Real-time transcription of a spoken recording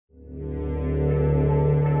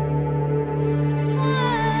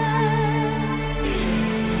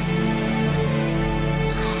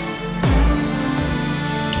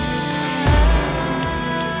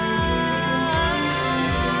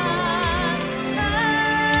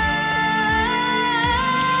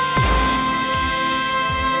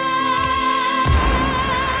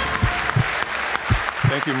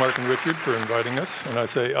Thank you, Mark and Richard, for inviting us. And I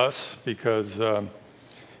say us because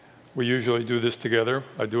we usually do this together.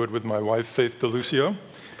 I do it with my wife, Faith DeLucio,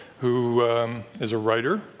 who is a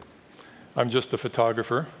writer. I'm just a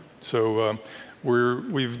photographer. So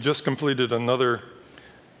we've just completed another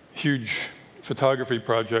huge photography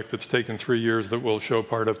project that's taken 3 years that we'll show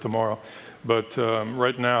part of tomorrow. But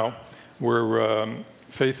right now,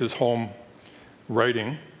 Faith is home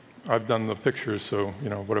writing. I've done the pictures, so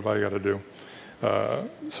what have I got to do?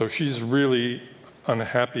 So she's really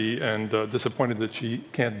unhappy and disappointed that she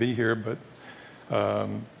can't be here, but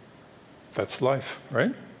that's life,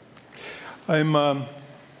 right? It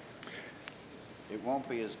won't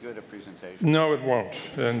be as good a presentation. No, it won't,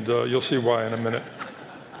 and you'll see why in a minute.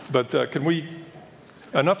 But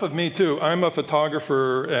enough of me too. I'm a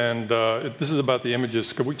photographer, and this is about the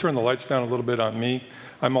images. Could we turn the lights down a little bit on me?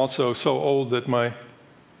 I'm also so old that my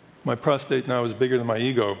prostate now is bigger than my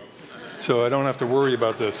ego, so I don't have to worry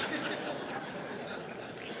about this.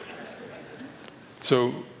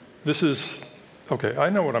 So this is, okay,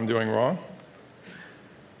 I know what I'm doing wrong.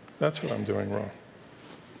 That's what I'm doing wrong.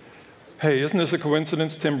 Hey, isn't this a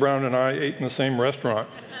coincidence? Tim Brown and I ate in the same restaurant.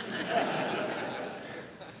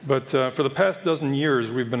 But for the past dozen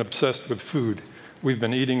years, we've been obsessed with food. We've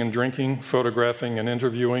been eating and drinking, photographing and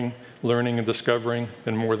interviewing, learning and discovering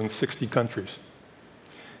in more than 60 countries.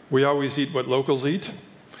 We always eat what locals eat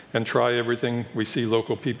and try everything we see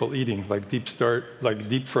local people eating, like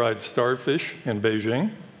deep-fried starfish in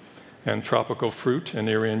Beijing and tropical fruit in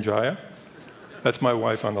Irian Jaya. That's my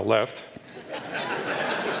wife on the left.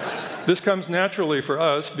 This comes naturally for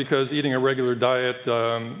us because eating a regular diet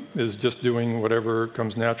is just doing whatever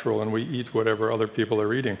comes natural, and we eat whatever other people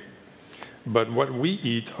are eating. But what we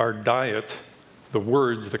eat, our diet, the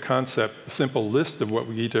words, the concept, the simple list of what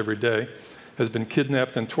we eat every day, has been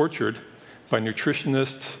kidnapped and tortured by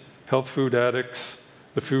nutritionists, health food addicts,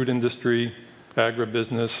 the food industry,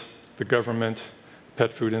 agribusiness, the government,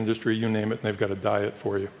 pet food industry, you name it, and they've got a diet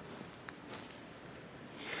for you.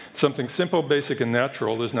 Something simple, basic, and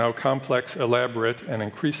natural is now complex, elaborate, and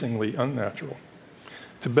increasingly unnatural.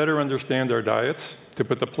 To better understand our diets, to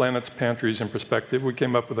put the planet's pantries in perspective, we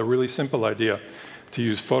came up with a really simple idea: to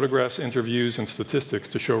use photographs, interviews, and statistics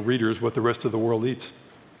to show readers what the rest of the world eats.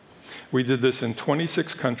 We did this in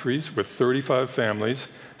 26 countries with 35 families,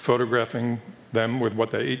 photographing them with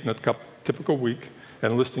what they ate in a typical week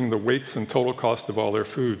and listing the weights and total cost of all their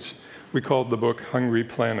foods. We called the book Hungry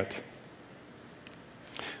Planet.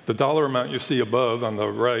 The dollar amount you see above on the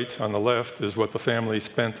right, on the left, is what the family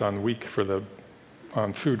spent on food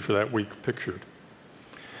for that week pictured.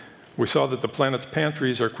 We saw that the planet's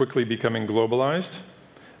pantries are quickly becoming globalized,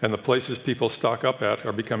 and the places people stock up at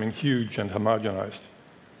are becoming huge and homogenized.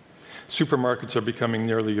 Supermarkets are becoming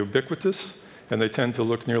nearly ubiquitous, and they tend to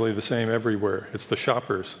look nearly the same everywhere. It's the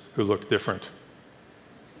shoppers who look different.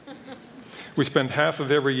 We spend half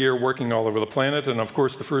of every year working all over the planet, and of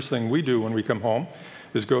course the first thing we do when we come home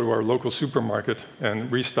is go to our local supermarket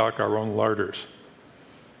and restock our own larders.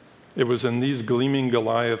 It was in these gleaming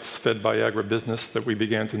Goliaths fed by agribusiness that we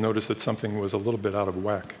began to notice that something was a little bit out of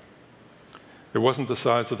whack. It wasn't the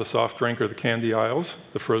size of the soft drink or the candy aisles,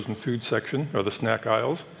 the frozen food section, or the snack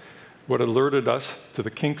aisles. What alerted us to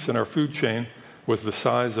the kinks in our food chain was the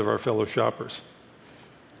size of our fellow shoppers.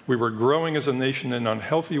 We were growing as a nation in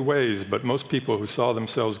unhealthy ways, but most people who saw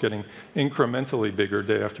themselves getting incrementally bigger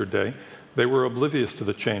day after day, they were oblivious to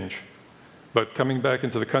the change. But coming back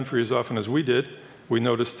into the country as often as we did, we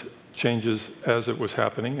noticed changes as it was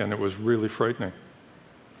happening, and it was really frightening.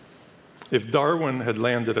 If Darwin had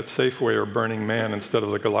landed at Safeway or Burning Man instead of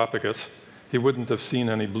the Galapagos, he wouldn't have seen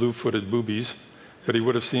any blue-footed boobies, but he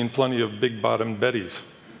would have seen plenty of big-bottomed Bettys.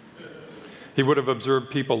 He would have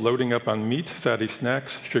observed people loading up on meat, fatty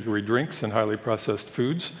snacks, sugary drinks, and highly processed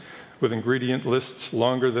foods, with ingredient lists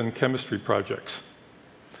longer than chemistry projects.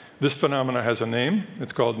 This phenomena has a name.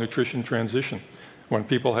 It's called nutrition transition. When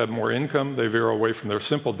people have more income, they veer away from their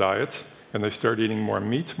simple diets, and they start eating more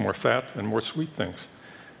meat, more fat, and more sweet things.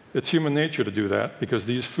 It's human nature to do that because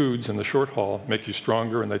these foods in the short haul make you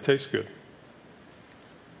stronger and they taste good.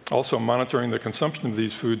 Also, monitoring the consumption of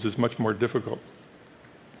these foods is much more difficult.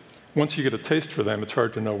 Once you get a taste for them, it's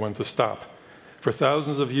hard to know when to stop. For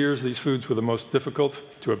thousands of years, these foods were the most difficult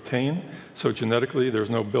to obtain, so genetically, there's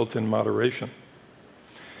no built-in moderation.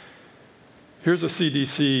 Here's a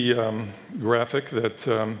CDC graphic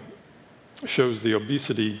that shows the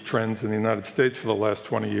obesity trends in the United States for the last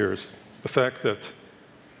 20 years. The fact that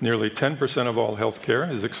nearly 10% of all health care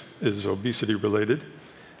is obesity-related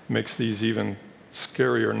makes these even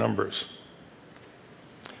scarier numbers.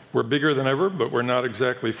 We're bigger than ever, but we're not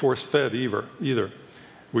exactly force-fed either.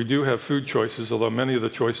 We do have food choices, although many of the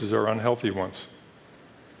choices are unhealthy ones.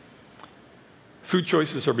 Food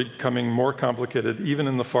choices are becoming more complicated even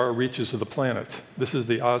in the far reaches of the planet. This is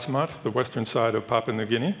the Asmat, the western side of Papua New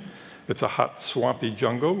Guinea. It's a hot, swampy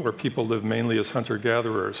jungle where people live mainly as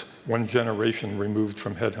hunter-gatherers, one generation removed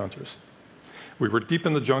from headhunters. We were deep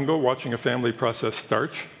in the jungle watching a family process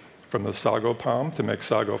starch from the sago palm to make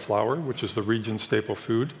sago flour, which is the region's staple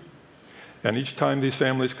food. And each time these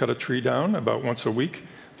families cut a tree down, about once a week,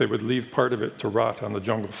 they would leave part of it to rot on the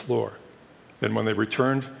jungle floor. And when they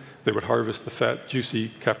returned, they would harvest the fat, juicy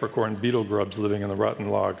Capricorn beetle grubs living in the rotten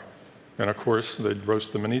log. And of course, they'd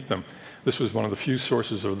roast them and eat them. This was one of the few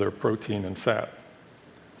sources of their protein and fat.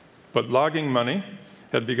 But logging money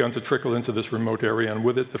had begun to trickle into this remote area, and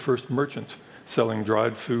with it, the first merchant selling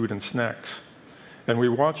dried food and snacks. And we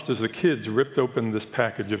watched as the kids ripped open this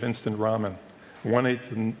package of instant ramen. One ate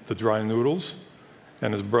the dry noodles,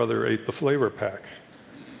 and his brother ate the flavor pack.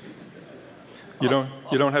 You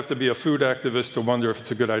don't have to be a food activist to wonder if it's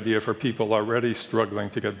a good idea for people already struggling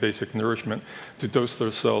to get basic nourishment to dose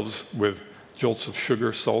themselves with jolts of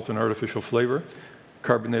sugar, salt, and artificial flavor.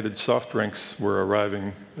 Carbonated soft drinks were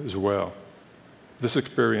arriving as well. This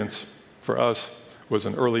experience, for us, was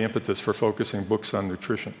an early impetus for focusing books on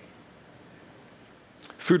nutrition.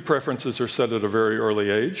 Food preferences are set at a very early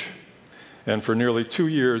age, and for nearly 2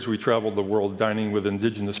 years, we traveled the world dining with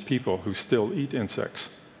indigenous people who still eat insects.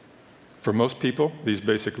 For most people, these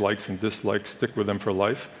basic likes and dislikes stick with them for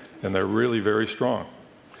life, and they're really very strong.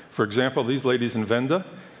 For example, these ladies in Venda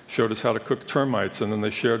showed us how to cook termites, and then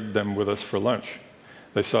they shared them with us for lunch.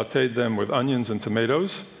 They sautéed them with onions and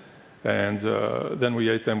tomatoes, and then we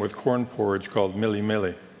ate them with corn porridge called mili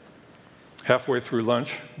mili. Halfway through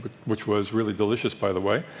lunch, which was really delicious, by the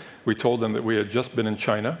way, we told them that we had just been in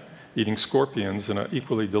China eating scorpions in an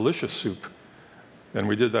equally delicious soup. And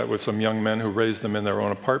we did that with some young men who raised them in their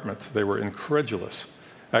own apartment. They were incredulous.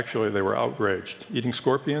 Actually, they were outraged. Eating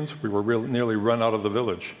scorpions, we were nearly run out of the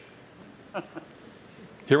village.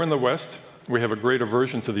 Here in the West, we have a great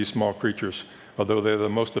aversion to these small creatures, although they're the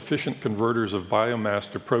most efficient converters of biomass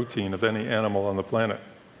to protein of any animal on the planet.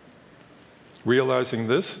 Realizing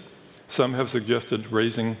this, some have suggested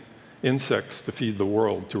raising insects to feed the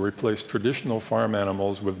world, to replace traditional farm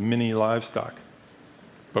animals with mini livestock.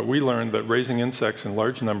 But we learned that raising insects in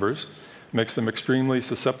large numbers makes them extremely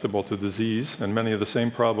susceptible to disease and many of the same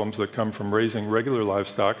problems that come from raising regular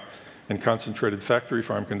livestock in concentrated factory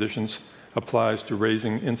farm conditions applies to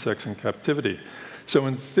raising insects in captivity. So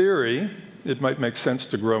in theory, it might make sense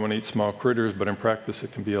to grow and eat small critters, but in practice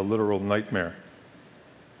it can be a literal nightmare.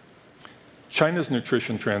 China's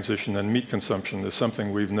nutrition transition and meat consumption is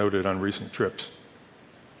something we've noted on recent trips.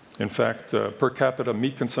 In fact, per capita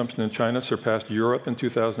meat consumption in China surpassed Europe in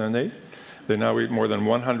 2008. They now eat more than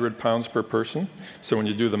 100 pounds per person. So when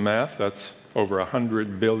you do the math, that's over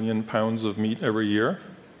 100 billion pounds of meat every year.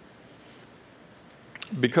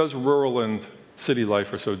 Because rural and city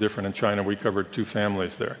life are so different in China, we covered 2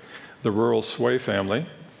 families there. The rural Sui family,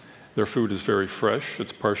 their food is very fresh.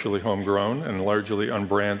 It's partially homegrown and largely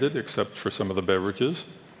unbranded, except for some of the beverages.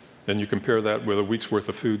 And you compare that with a week's worth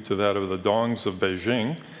of food to that of the dongs of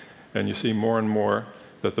Beijing, and you see more and more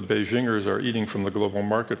that the Beijingers are eating from the global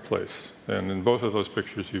marketplace. And in both of those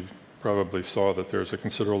pictures, you probably saw that there's a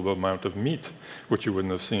considerable amount of meat, which you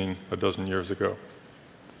wouldn't have seen a dozen years ago.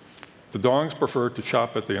 The dongs prefer to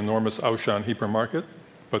shop at the enormous Auchan hypermarket,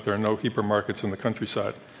 but there are no hypermarkets in the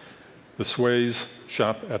countryside. The Suis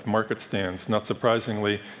shop at market stands. Not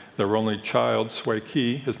surprisingly, their only child, Sui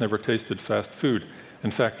Qi, has never tasted fast food.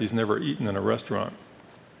 In fact, he's never eaten in a restaurant.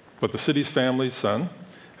 But the city's family's son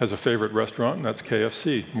has a favorite restaurant, and that's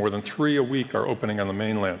KFC. More than 3 a week are opening on the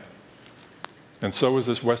mainland. And so as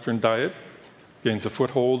this Western diet gains a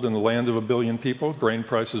foothold in the land of 1 billion people, grain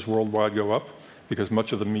prices worldwide go up because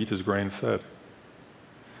much of the meat is grain-fed.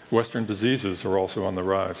 Western diseases are also on the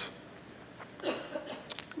rise.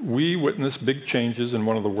 We witness big changes in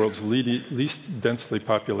one of the world's least densely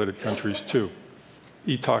populated countries, too.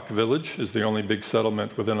 Etok Village is the only big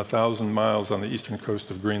settlement within 1,000 miles on the eastern coast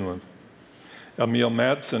of Greenland. Emil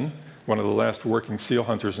Madsen, one of the last working seal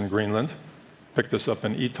hunters in Greenland, picked us up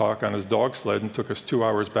in Etok on his dog sled and took us 2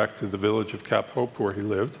 hours back to the village of Cap Hope where he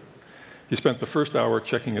lived. He spent the first hour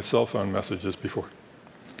checking his cell phone messages before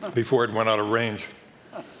it went out of range.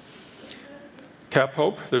 Cap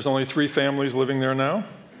Hope, there's only 3 families living there now.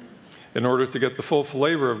 In order to get the full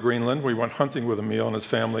flavor of Greenland, we went hunting with Emil and his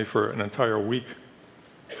family for an entire week.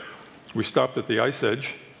 We stopped at the ice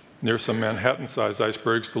edge near some Manhattan-sized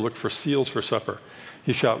icebergs to look for seals for supper.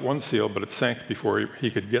 He shot 1 seal, but it sank before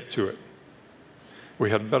he could get to it. We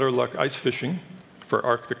had better luck ice fishing for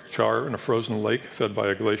Arctic char in a frozen lake fed by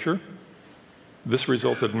a glacier. This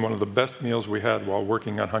resulted in one of the best meals we had while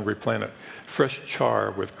working on Hungry Planet, fresh char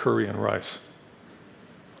with curry and rice.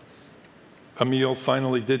 Emil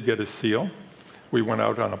finally did get his seal. We went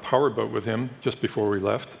out on a powerboat with him just before we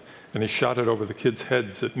left, and he shot it over the kids'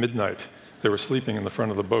 heads at midnight. They were sleeping in the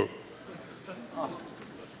front of the boat.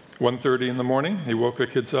 1:30 in the morning, he woke the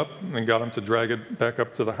kids up and got them to drag it back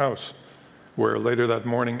up to the house, where later that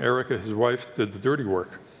morning, Erica, his wife, did the dirty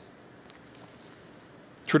work.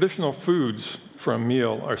 Traditional foods for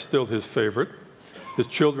Emil are still his favorite. His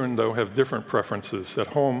children, though, have different preferences. At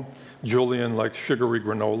home, Julian likes sugary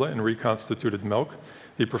granola and reconstituted milk.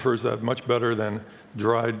 He prefers that much better than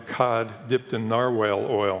dried cod dipped in narwhal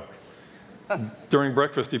oil. During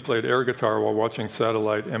breakfast, he played air guitar while watching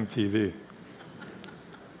satellite MTV.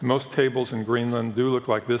 Most tables in Greenland do look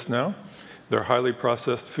like this now. They're highly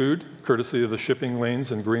processed food, courtesy of the shipping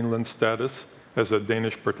lanes and Greenland's status as a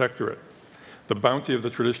Danish protectorate. The bounty of the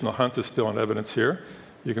traditional hunt is still in evidence here.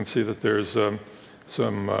 You can see that there's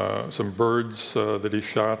some birds that he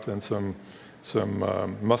shot and some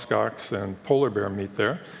muskox and polar bear meat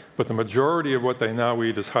there. But the majority of what they now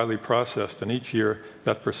eat is highly processed, and each year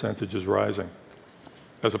that percentage is rising.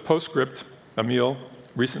 As a postscript, Emil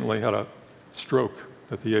recently had a stroke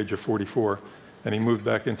at the age of 44, and he moved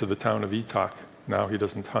back into the town of Itak. Now he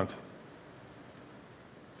doesn't hunt.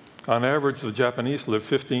 On average, the Japanese live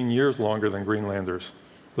 15 years longer than Greenlanders.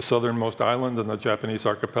 The southernmost island in the Japanese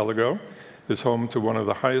archipelago is home to one of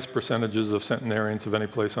the highest percentages of centenarians of any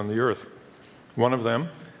place on the earth. One of them,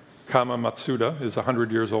 Kama Matsuda, is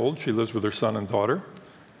 100 years old. She lives with her son and daughter.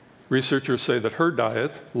 Researchers say that her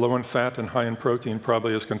diet, low in fat and high in protein,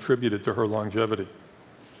 probably has contributed to her longevity.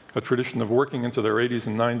 A tradition of working into their 80s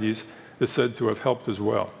and 90s is said to have helped as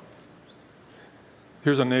well.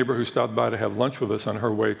 Here's a neighbor who stopped by to have lunch with us on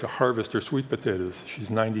her way to harvest her sweet potatoes. She's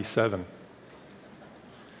 97.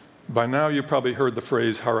 By now, you've probably heard the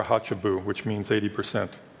phrase harahachabu, which means 80%.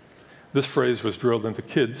 This phrase was drilled into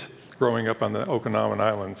kids growing up on the Okinawan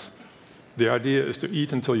Islands. The idea is to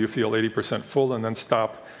eat until you feel 80% full and then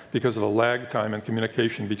stop because of the lag time in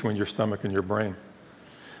communication between your stomach and your brain.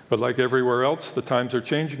 But like everywhere else, the times are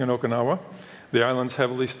changing in Okinawa. The island's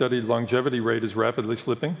heavily studied longevity rate is rapidly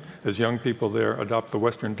slipping as young people there adopt the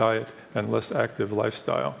Western diet and less active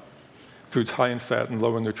lifestyle. Foods high in fat and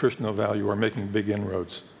low in nutritional value are making big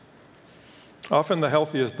inroads. Often the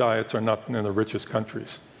healthiest diets are not in the richest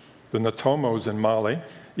countries. The Ntomos in Mali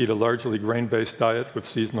eat a largely grain-based diet with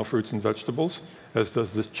seasonal fruits and vegetables, as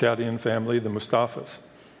does this Chadian family, the Mustafas.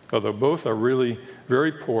 Although both are really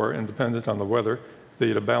very poor and dependent on the weather,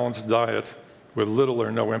 they eat a balanced diet with little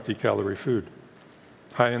or no empty calorie food.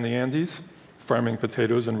 High in the Andes, farming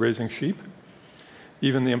potatoes and raising sheep.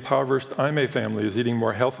 Even the impoverished Aime family is eating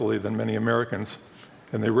more healthily than many Americans,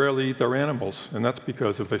 and they rarely eat their animals, and that's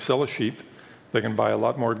because if they sell a sheep, they can buy a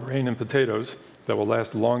lot more grain and potatoes that will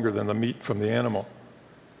last longer than the meat from the animal.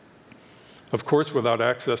 Of course, without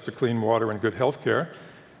access to clean water and good health care,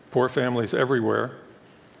 poor families everywhere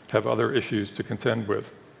have other issues to contend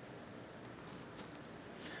with.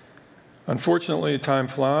 Unfortunately, time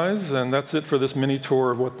flies, and that's it for this mini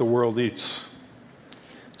tour of what the world eats.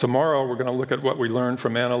 Tomorrow, we're going to look at what we learned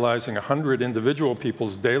from analyzing 100 individual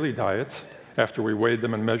people's daily diets after we weighed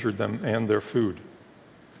them and measured them and their food.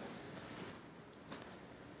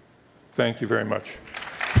 Thank you very much.